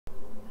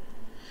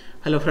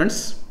Hello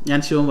friends, ഞാൻ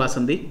ശിവം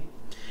വാസന്തി.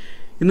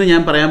 ഇന്ന്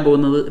ഞാൻ പറയാൻ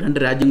പോകുന്നത് രണ്ട്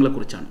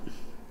രാജ്യങ്ങളെക്കുറിച്ചാണ്.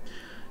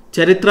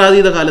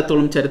 ചരിത്രാതീത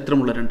കാലത്തോളം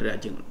ചരിത്രമുള്ള രണ്ട്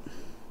രാജ്യങ്ങൾ,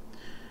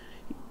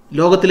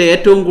 ലോകത്തിലെ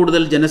ഏറ്റവും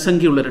കൂടുതൽ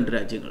ജനസംഖ്യയുള്ള രണ്ട്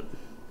രാജ്യങ്ങൾ.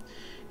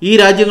 ഈ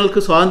രാജ്യങ്ങൾക്ക്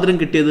സ്വാതന്ത്ര്യം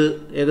കിട്ടിയത്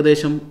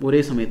ഏകദേശം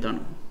ഒരേ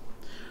സമയത്താണ്.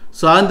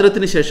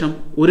 സ്വാതന്ത്ര്യത്തിന് ശേഷം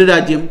ഒരു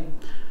രാജ്യം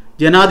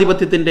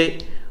ജനാധിപത്യത്തിൻ്റെ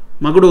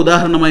മകുട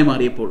ഉദാഹരണമായി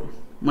മാറിയപ്പോൾ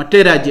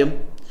മറ്റേ രാജ്യം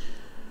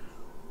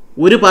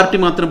ഒരു പാർട്ടി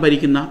മാത്രം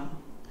ഭരിക്കുന്ന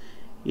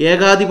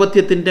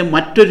ഏകാധിപത്യത്തിൻ്റെ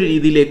മറ്റൊരു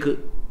രീതിയിലേക്ക്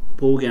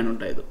പോവുകയാണ്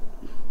ഉണ്ടായത്.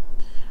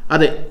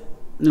 അതെ,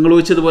 നിങ്ങൾ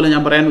ഊഹിച്ചതുപോലെ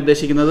ഞാൻ പറയാൻ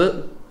ഉദ്ദേശിക്കുന്നത്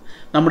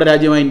നമ്മുടെ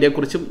രാജ്യമായ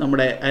ഇന്ത്യയെക്കുറിച്ചും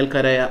നമ്മുടെ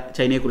അയൽക്കാരായ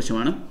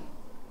ചൈനയെക്കുറിച്ചുമാണ്.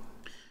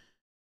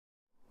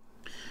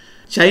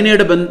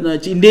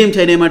 ഇന്ത്യയും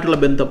ചൈനയുമായിട്ടുള്ള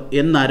ബന്ധം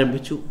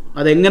എന്നാരംഭിച്ചു,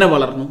 അതെങ്ങനെ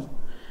വളർന്നു,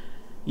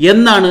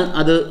 എന്നാണ്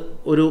അത്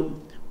ഒരു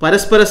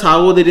പരസ്പര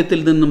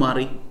സാഹോദര്യത്തിൽ നിന്ന്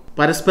മാറി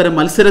പരസ്പര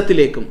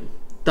മത്സരത്തിലേക്കും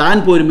താൻ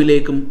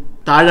പോരുമിലേക്കും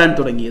താഴാൻ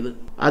തുടങ്ങിയത്.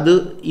 അത്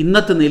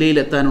ഇന്നത്തെ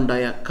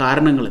നിലയിലെത്താനുണ്ടായ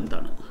കാരണങ്ങൾ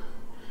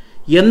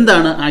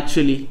എന്താണ്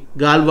ആക്ച്വലി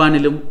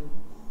ഗാൽവാനിലും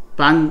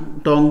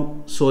പാങ്ടോങ്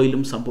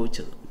സോയിലും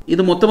സംഭവിച്ചത്?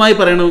 ഇത് മൊത്തമായി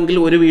പറയണമെങ്കിൽ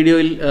ഒരു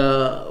വീഡിയോയിൽ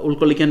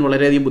ഉൾക്കൊള്ളിക്കാൻ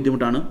വളരെയധികം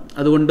ബുദ്ധിമുട്ടാണ്.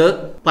 അതുകൊണ്ട്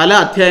പല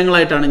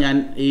അധ്യായങ്ങളായിട്ടാണ് ഞാൻ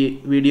ഈ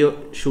വീഡിയോ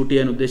ഷൂട്ട്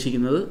ചെയ്യാൻ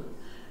ഉദ്ദേശിക്കുന്നത്.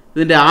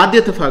 ഇതിൻ്റെ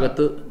ആദ്യത്തെ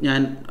ഭാഗത്ത്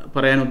ഞാൻ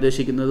പറയാൻ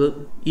ഉദ്ദേശിക്കുന്നത്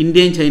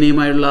ഇന്ത്യയും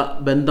ചൈനയുമായുള്ള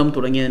ബന്ധം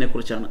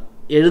തുടങ്ങിയതിനെക്കുറിച്ചാണ്.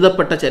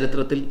 എഴുതപ്പെട്ട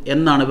ചരിത്രത്തിൽ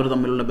എന്നാണ് ഇവർ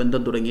തമ്മിലുള്ള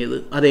ബന്ധം തുടങ്ങിയത്,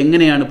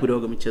 അതെങ്ങനെയാണ്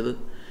പുരോഗമിച്ചത്,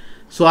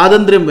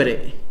 സ്വാതന്ത്ര്യം വരെ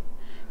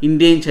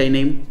ഇന്ത്യയും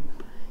ചൈനയും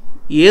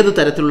ഏത്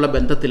തരത്തിലുള്ള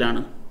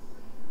ബന്ധത്തിലാണ്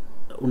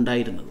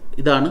ഉണ്ടായിരുന്നത്.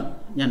 ഇതാണ്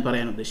ഞാൻ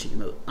പറയാൻ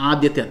ഉദ്ദേശിക്കുന്നത്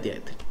ആദ്യത്തെ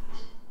അധ്യായത്തിൽ.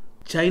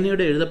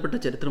 ചൈനയുടെ എഴുതപ്പെട്ട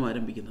ചരിത്രം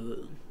ആരംഭിക്കുന്നത്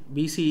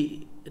BC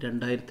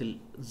 2000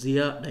 സിയ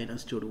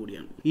ഡൈനാസ്റ്റിയോട്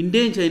കൂടിയാണ്.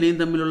 ഇന്ത്യയും ചൈനയും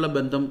തമ്മിലുള്ള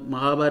ബന്ധം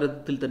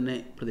മഹാഭാരതത്തിൽ തന്നെ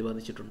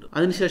പ്രതിപാദിച്ചിട്ടുണ്ട്.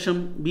 അതിനുശേഷം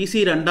BC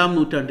 2-ാം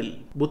നൂറ്റാണ്ടിൽ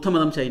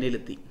ബുദ്ധമതം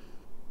ചൈനയിലെത്തി.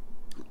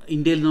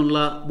 ഇന്ത്യയിൽ നിന്നുള്ള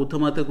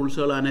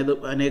ബുദ്ധമതത്തെക്കുറിച്ചുള്ള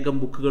അനേകം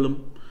ബുക്കുകളും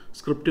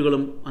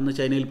സ്ക്രിപ്റ്റുകളും അന്ന്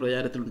ചൈനയിൽ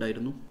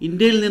പ്രചാരത്തിലുണ്ടായിരുന്നു.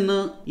 ഇന്ത്യയിൽ നിന്ന്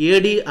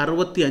AD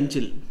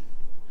 65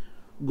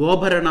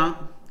 ഗോഭരണ,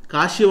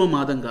 കാശ്യപ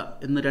മാതംഗ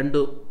എന്ന രണ്ട്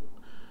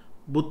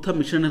ബുദ്ധ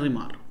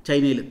മിഷണറിമാർ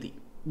ചൈനയിലെത്തി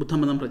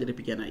ബുദ്ധമതം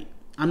പ്രചരിപ്പിക്കാനായി.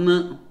 അന്ന്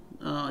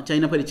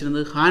ചൈന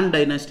ഭരിച്ചിരുന്നത് ഹാൻ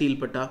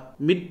ഡൈനാസ്റ്റിയിൽപ്പെട്ട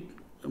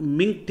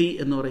മിങ് ടി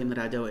എന്ന് പറയുന്ന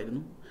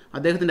രാജാവായിരുന്നു.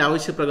 അദ്ദേഹത്തിൻ്റെ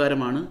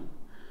ആവശ്യപ്രകാരമാണ്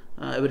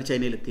ഇവർ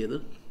ചൈനയിലെത്തിയത്.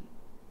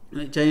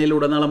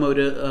 ചൈനയിലുടനീളം അവർ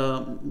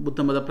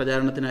ബുദ്ധമത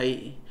പ്രചാരണത്തിനായി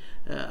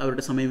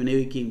അവരുടെ സമയം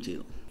വിനിയോഗിക്കുകയും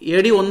ചെയ്തു.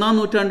 AD 1-ാം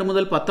നൂറ്റാണ്ട്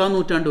മുതൽ 10-ാം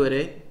നൂറ്റാണ്ട്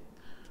വരെ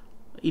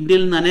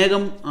ഇന്ത്യയിൽ നിന്ന്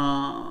അനേകം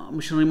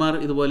മിഷണറിമാർ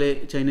ഇതുപോലെ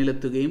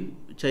ചൈനയിലെത്തുകയും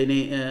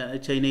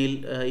ചൈനയിൽ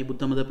ഈ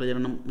ബുദ്ധമത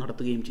പ്രചരണം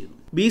നടത്തുകയും ചെയ്തു.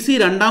 BC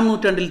 2-ാം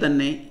നൂറ്റാണ്ടിൽ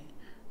തന്നെ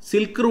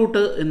സിൽക്ക്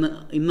റൂട്ട് എന്ന്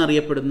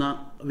ഇന്നറിയപ്പെടുന്ന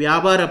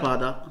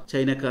വ്യാപാരപാത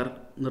ചൈനക്കാർ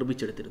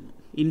നിർമ്മിച്ചെടുത്തിരുന്നു.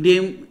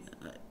 ഇന്ത്യയും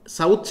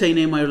സൗത്ത്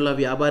ചൈനയുമായുള്ള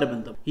വ്യാപാര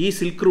ബന്ധം ഈ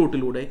സിൽക്ക്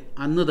റൂട്ടിലൂടെ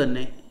അന്ന്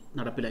തന്നെ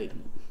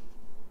നടപ്പിലായിരുന്നു.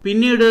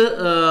 പിന്നീട്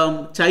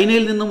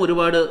ചൈനയിൽ നിന്നും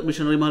ഒരുപാട്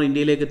മിഷണറിമാർ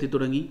ഇന്ത്യയിലേക്ക്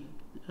എത്തിത്തുടങ്ങി.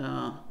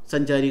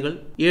 സഞ്ചാരികൾ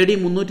AD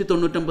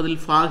 399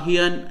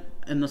 ഫാഹിയാൻ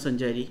എന്ന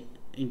സഞ്ചാരി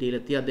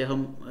ഇന്ത്യയിലെത്തി. അദ്ദേഹം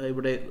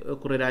ഇവിടെ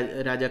കുറേ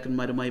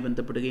രാജാക്കന്മാരുമായി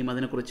ബന്ധപ്പെടുകയും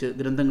അതിനെക്കുറിച്ച്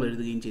ഗ്രന്ഥങ്ങൾ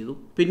എഴുതുകയും ചെയ്തു.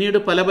 പിന്നീട്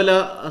പല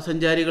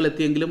സഞ്ചാരികൾ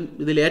എത്തിയെങ്കിലും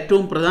ഇതിൽ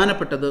ഏറ്റവും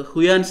പ്രധാനപ്പെട്ടത്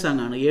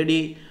ഹുയാൻസാങ് ആണ്. AD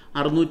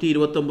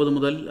 629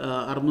 മുതൽ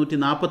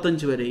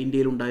 645 വരെ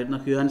ഇന്ത്യയിൽ ഉണ്ടായിരുന്ന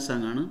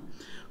ഹുയാൻസാങ് ആണ്.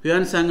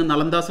 ഹുയാൻസാങ്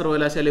നളന്ദ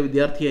സർവകലാശാല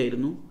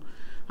വിദ്യാർത്ഥിയായിരുന്നു.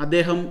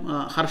 അദ്ദേഹം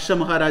ഹർഷ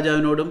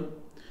മഹാരാജാവിനോടും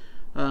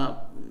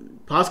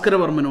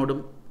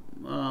ഭാസ്കരവർമ്മനോടും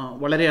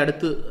വളരെ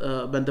അടുത്ത്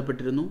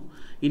ബന്ധപ്പെട്ടിരുന്നു.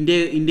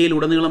 ഇന്ത്യയിൽ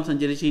ഉടനീളം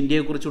സഞ്ചരിച്ച്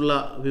ഇന്ത്യയെക്കുറിച്ചുള്ള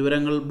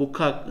വിവരങ്ങൾ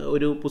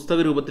ഒരു പുസ്തക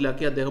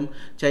രൂപത്തിലാക്കി അദ്ദേഹം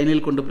ചൈനയിൽ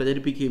കൊണ്ട്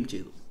പ്രചരിപ്പിക്കുകയും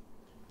ചെയ്തു.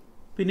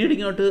 പിന്നീട്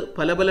ഇങ്ങോട്ട്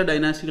പല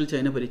ഡൈനാസ്റ്റികൾ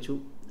ചൈന ഭരിച്ചു.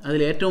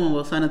 അതിലേറ്റവും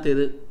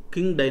അവസാനത്തേത്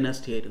കിങ്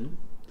ഡൈനാസ്റ്റി ആയിരുന്നു.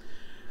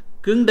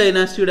 കിങ്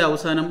ഡൈനാസ്റ്റിയുടെ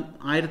അവസാനം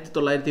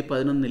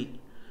 1911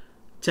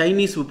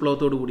 ചൈനീസ്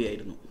വിപ്ലവത്തോടു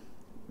കൂടിയായിരുന്നു.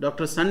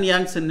 ഡോക്ടർ സൺ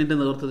യാങ് സെന്നിൻ്റെ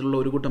നേതൃത്വത്തിലുള്ള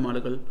ഒരു കൂട്ടം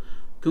ആളുകൾ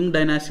കിങ്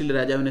ഡൈനാസ്റ്റിയിലെ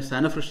രാജാവിനെ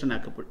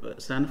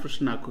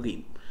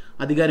സ്ഥാനഭ്രഷ്ടനാക്കുകയും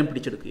അധികാരം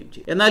പിടിച്ചെടുക്കുകയും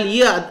ചെയ്തു. എന്നാൽ ഈ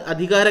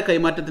അധികാര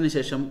കൈമാറ്റത്തിന്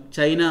ശേഷം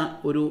ചൈന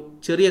ഒരു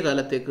ചെറിയ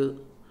കാലത്തേക്ക്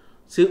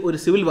ഒരു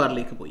സിവിൽ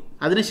വാറിലേക്ക് പോയി.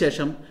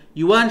 അതിനുശേഷം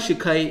യുവാൻ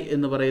ഷിഖായ്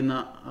എന്ന് പറയുന്ന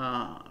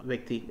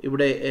വ്യക്തി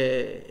ഇവിടെ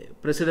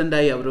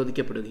പ്രസിഡൻ്റായി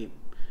അവരോധിക്കപ്പെടുകയും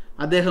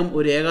അദ്ദേഹം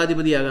ഒരു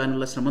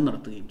ഏകാധിപതിയാകാനുള്ള ശ്രമം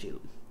നടത്തുകയും ചെയ്തു.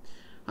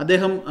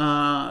 അദ്ദേഹം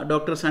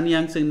ഡോക്ടർ സൺ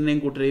യാങ് സെന്നിനെയും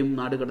കൂട്ടരെയും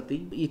നാട് കടത്തി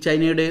ഈ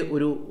ചൈനയുടെ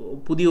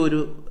പുതിയൊരു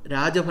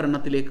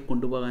രാജഭരണത്തിലേക്ക്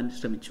കൊണ്ടുപോകാൻ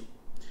ശ്രമിച്ചു.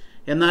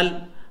 എന്നാൽ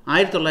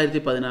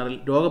 1916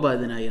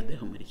 രോഗബാധിതനായി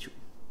അദ്ദേഹം മരിച്ചു.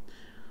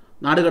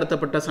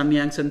 നാടുകടത്തപ്പെട്ട സൺ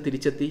യാങ് സെൻ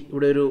തിരിച്ചെത്തി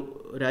ഇവിടെ ഒരു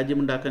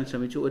രാജ്യമുണ്ടാക്കാൻ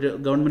ശ്രമിച്ചു, ഒരു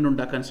ഗവൺമെൻറ്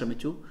ഉണ്ടാക്കാൻ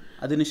ശ്രമിച്ചു.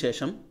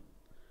 അതിനുശേഷം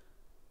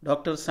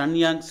ഡോക്ടർ സൺ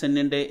യാങ്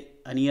സെന്നിൻ്റെ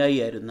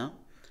അനുയായിയായിരുന്ന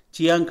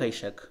ചിയാങ്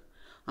കൈഷക്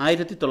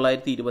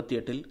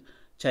 1928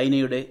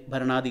 ചൈനയുടെ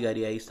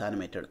ഭരണാധികാരിയായി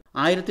സ്ഥാനമേറ്റെടുത്തു.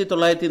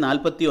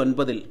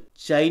 1949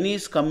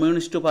 Chinese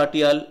communist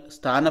പാർട്ടിയാൽ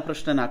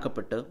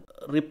സ്ഥാനഭ്രഷ്ടനാക്കപ്പെട്ട്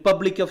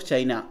republic of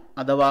China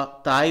അഥവാ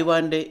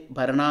തായ്വാൻ്റെ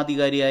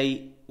ഭരണാധികാരിയായി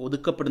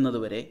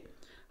ഒതുക്കപ്പെടുന്നതുവരെ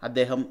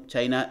അദ്ദേഹം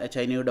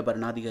ചൈനയുടെ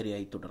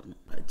ഭരണാധികാരിയായി തുടർന്നു.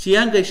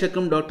 Chiang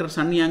കൈഷക്കും doctor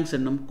sun Yang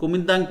സെന്നും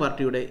Kuomintang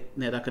പാർട്ടിയുടെ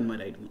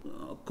നേതാക്കന്മാരായിരുന്നു.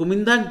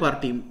 കുമിന്താങ്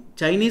പാർട്ടിയും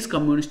ചൈനീസ്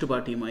കമ്മ്യൂണിസ്റ്റ്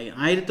പാർട്ടിയുമായി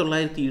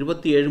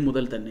 1977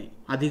 മുതൽ തന്നെ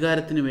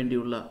അധികാരത്തിന്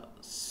വേണ്ടിയുള്ള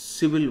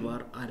സിവിൽ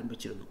വാർ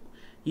ആരംഭിച്ചിരുന്നു.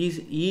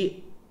 ഈ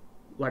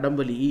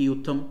വടംവലി, ഈ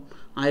യുദ്ധം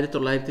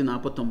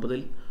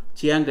 1949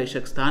 ചിയാങ്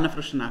കൈഷക്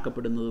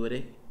സ്ഥാനഭ്രഷ്ടനാക്കപ്പെടുന്നതുവരെ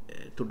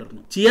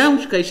തുടർന്നു.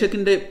 ചിയാങ്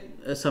കൈഷക്കിൻ്റെ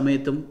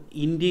സമയത്തും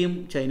ഇന്ത്യയും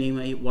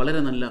ചൈനയുമായി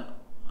വളരെ നല്ല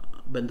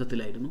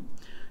ബന്ധത്തിലായിരുന്നു.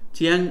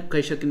 ചിയാങ്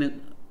കൈഷക്കിന്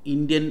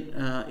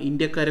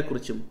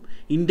ഇന്ത്യക്കാരെക്കുറിച്ചും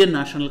ഇന്ത്യൻ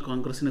നാഷണൽ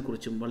കോൺഗ്രസിനെ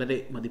കുറിച്ചും വളരെ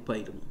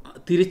മതിപ്പായിരുന്നു.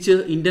 തിരിച്ച്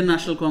ഇന്ത്യൻ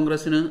നാഷണൽ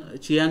കോൺഗ്രസിന്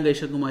ചിയാങ്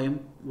കൈഷക്കുമായും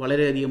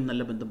വളരെയധികം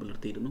നല്ല ബന്ധം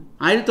പുലർത്തിയിരുന്നു.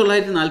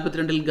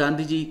 1942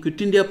 ഗാന്ധിജി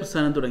ക്വിറ്റ് ഇന്ത്യ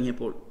പ്രസ്ഥാനം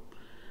തുടങ്ങിയപ്പോൾ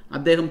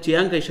അദ്ദേഹം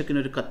ചിയാങ് കൈഷക്കിന്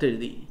ഒരു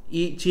കത്തെഴുതി.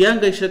 ഈ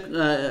ചിയാങ് കൈഷക്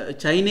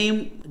ചൈനയും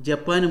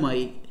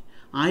ജപ്പാനുമായി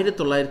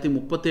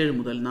 1937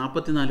 മുതൽ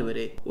 1944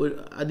 വരെ ഒരു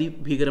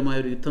അതിഭീകരമായ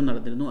ഒരു യുദ്ധം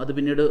നടന്നിരുന്നു. അത്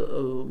പിന്നീട്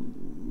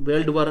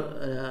വേൾഡ് വാർ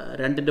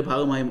 2ന്റെ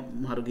ഭാഗമായി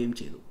മാറുകയും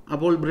ചെയ്തു.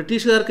 അപ്പോൾ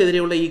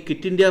ബ്രിട്ടീഷുകാർക്കെതിരെയുള്ള ഈ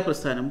ക്വിറ്റ് ഇന്ത്യ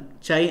പ്രസ്ഥാനം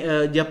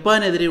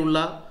ജപ്പാനെതിരെയുള്ള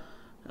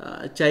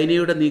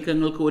ചൈനയുടെ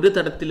നീക്കങ്ങൾക്ക് ഒരു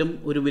തരത്തിലും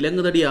ഒരു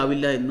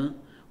വിലങ്ങുതടിയാവില്ല എന്ന്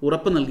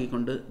ഉറപ്പ്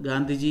നൽകിക്കൊണ്ട്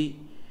ഗാന്ധിജി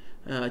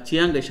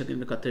ചിയാങ്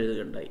കൈഷക്കിന്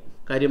കത്തെഴുതുകയുണ്ടായി.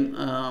 കാര്യം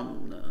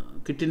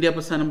ക്വിറ്റ് ഇന്ത്യ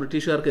പ്രസ്ഥാനം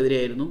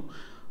ബ്രിട്ടീഷുകാർക്കെതിരെയായിരുന്നു.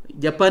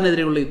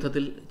 ജപ്പാനെതിരെയുള്ള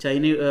യുദ്ധത്തിൽ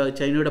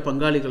ചൈനയുടെ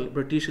പങ്കാളികൾ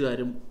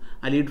ബ്രിട്ടീഷുകാരും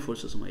അലീഡ്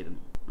ഫോഴ്സസുമായിരുന്നു.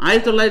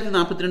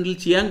 1942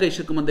 ചിയാങ്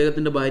കൈഷക്കും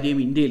അദ്ദേഹത്തിൻ്റെ ഭാര്യയും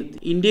ഇന്ത്യയിലെത്തി.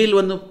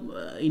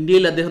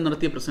 ഇന്ത്യയിൽ അദ്ദേഹം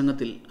നടത്തിയ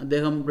പ്രസംഗത്തിൽ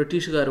അദ്ദേഹം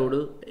ബ്രിട്ടീഷുകാരോട്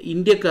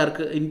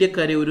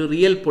ഇന്ത്യക്കാരെ ഒരു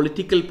റിയൽ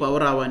പൊളിറ്റിക്കൽ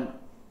പവർ ആവാൻ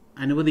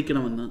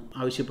അനുവദിക്കണമെന്ന്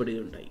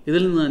ആവശ്യപ്പെടുകയുണ്ടായി.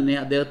 ഇതിൽ നിന്ന് തന്നെ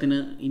അദ്ദേഹത്തിന്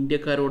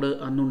ഇന്ത്യക്കാരോട്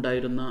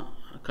അന്നുണ്ടായിരുന്ന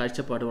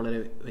കാഴ്ചപ്പാട് വളരെ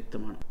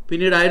വ്യക്തമാണ്.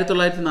 പിന്നീട്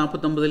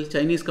 1949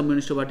 ചൈനീസ്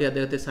കമ്മ്യൂണിസ്റ്റ് പാർട്ടി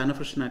അദ്ദേഹത്തെ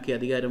സ്ഥാനഭ്രഷ്ടനാക്കി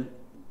അധികാരം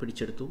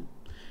പിടിച്ചെടുത്തു.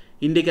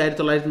 ഇന്ത്യക്ക്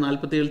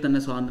 1947 തന്നെ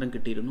സ്വാതന്ത്ര്യം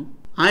കിട്ടിയിരുന്നു.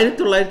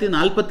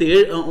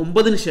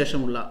 1949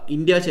 ശേഷമുള്ള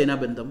ഇന്ത്യ ചൈന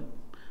ബന്ധം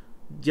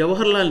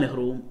ജവഹർലാൽ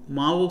നെഹ്റുവും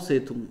മാവോ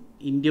സേതുങ്,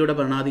 ഇന്ത്യയുടെ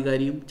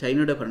ഭരണാധികാരിയും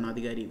ചൈനയുടെ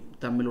ഭരണാധികാരിയും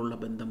തമ്മിലുള്ള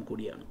ബന്ധം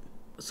കൂടിയാണ്.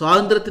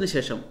 സ്വാതന്ത്ര്യത്തിന്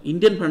ശേഷം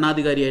ഇന്ത്യൻ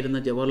ഭരണാധികാരിയായിരുന്ന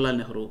ജവഹർലാൽ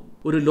നെഹ്റു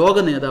ഒരു ലോക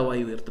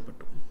നേതാവായി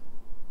ഉയർത്തപ്പെട്ടു.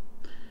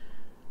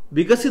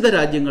 വികസിത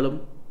രാജ്യങ്ങളും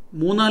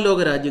മൂന്നാം ലോക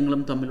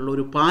രാജ്യങ്ങളും തമ്മിലുള്ള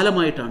ഒരു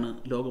പാലമായിട്ടാണ്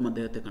ലോകം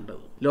അദ്ദേഹത്തെ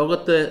കണ്ടത്.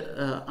 ലോകത്ത്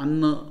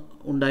അന്ന്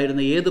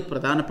ഉണ്ടായിരുന്ന ഏത്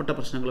പ്രധാനപ്പെട്ട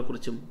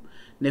പ്രശ്നങ്ങളെക്കുറിച്ചും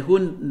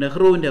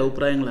നെഹ്റുവിൻ്റെ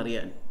അഭിപ്രായങ്ങൾ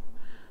അറിയാൻ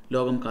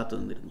ലോകം കാത്തു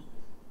നിന്നിരുന്നു.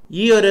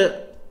 ഈ ഒരു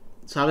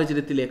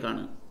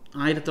സാഹചര്യത്തിലേക്കാണ്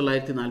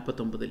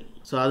 1949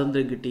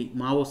 സ്വാതന്ത്ര്യം കിട്ടി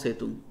മാവോ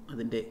സേതുങ്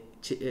അതിൻ്റെ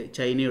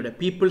ചൈനയുടെ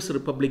പീപ്പിൾസ്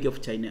റിപ്പബ്ലിക്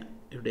ഓഫ്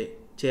ചൈനയുടെ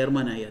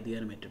ചെയർമാനായി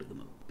അധികാരം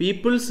ഏറ്റെടുക്കുന്നത്.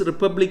 പീപ്പിൾസ്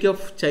റിപ്പബ്ലിക്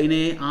ഓഫ്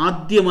ചൈനയെ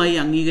ആദ്യമായി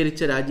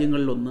അംഗീകരിച്ച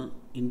രാജ്യങ്ങളിലൊന്ന്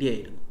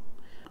ഇന്ത്യയായിരുന്നു.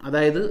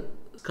 അതായത്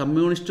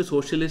കമ്മ്യൂണിസ്റ്റ്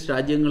സോഷ്യലിസ്റ്റ്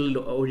രാജ്യങ്ങളിൽ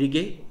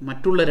ഒഴികെ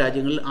മറ്റുള്ള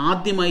രാജ്യങ്ങളിൽ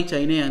ആദ്യമായി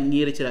ചൈനയെ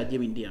അംഗീകരിച്ച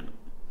രാജ്യം ഇന്ത്യയാണ്.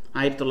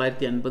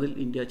 1950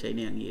 ഇന്ത്യ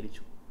ചൈനയെ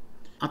അംഗീകരിച്ചു.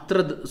 അത്ര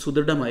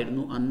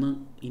സുദൃഢമായിരുന്നു അന്ന്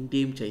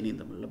ഇന്ത്യയും ചൈനയും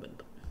തമ്മിലുള്ള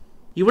ബന്ധം.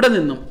 ഇവിടെ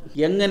നിന്നും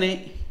എങ്ങനെ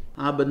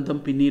ആ ബന്ധം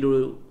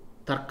പിന്നീടൊരു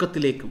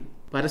തർക്കത്തിലേക്കും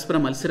പരസ്പര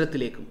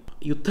മത്സരത്തിലേക്കും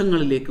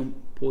യുദ്ധങ്ങളിലേക്കും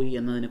പോയി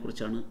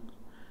എന്നതിനെക്കുറിച്ചാണ്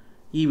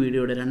ഈ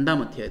വീഡിയോയുടെ 2ാം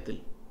അധ്യായത്തിൽ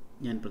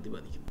ഞാൻ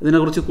പ്രതിപാദിക്കുന്നു.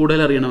 ഇതിനെക്കുറിച്ച് കൂടുതൽ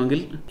അറിയണമെങ്കിൽ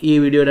ഈ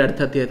വീഡിയോയുടെ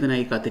അടുത്ത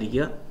അധ്യായത്തിനായി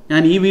കാത്തിരിക്കുക.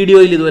 ഞാൻ ഈ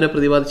വീഡിയോയിൽ ഇതുവരെ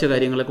പ്രതിപാദിച്ച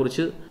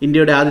കാര്യങ്ങളെക്കുറിച്ച്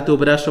ഇന്ത്യയുടെ ആദ്യത്തെ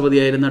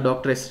ഉപരാഷ്ട്രപതിയായിരുന്ന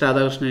ഡോക്ടർ എസ്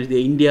രാധാകൃഷ്ണൻ എഴുതിയ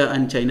ഇന്ത്യ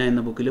ആൻഡ് ചൈന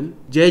എന്ന ബുക്കിലും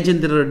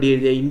ജയചന്ദ്ര റെഡ്ഡി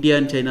എഴുതിയ ഇന്ത്യ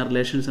ആൻഡ് ചൈന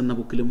റിലേഷൻസ് എന്ന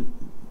ബുക്കിലും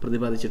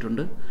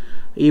പ്രതിപാദിച്ചിട്ടുണ്ട്.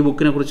 ഈ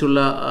ബുക്കിനെക്കുറിച്ചുള്ള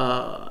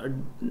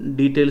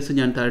ഡീറ്റെയിൽസ്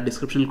ഞാൻ താഴെ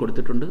ഡിസ്ക്രിപ്ഷനിൽ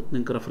കൊടുത്തിട്ടുണ്ട്,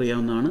 നിങ്ങൾക്ക് റെഫർ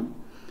ചെയ്യാവുന്നതാണ്.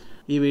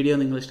 ഈ വീഡിയോ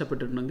നിങ്ങൾ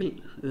ഇഷ്ടപ്പെട്ടിട്ടുണ്ടെങ്കിൽ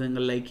ഇത്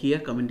നിങ്ങൾ ലൈക്ക്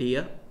ചെയ്യുക, കമൻറ്റ്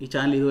ചെയ്യുക. ഈ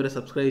ചാനൽ ഇതുവരെ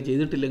സബ്സ്ക്രൈബ്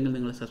ചെയ്തിട്ടില്ലെങ്കിൽ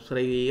നിങ്ങൾ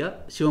സബ്സ്ക്രൈബ്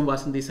ചെയ്യുക. ശിവം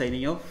Vasanthi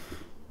signing off.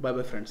 Bye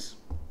bye friends.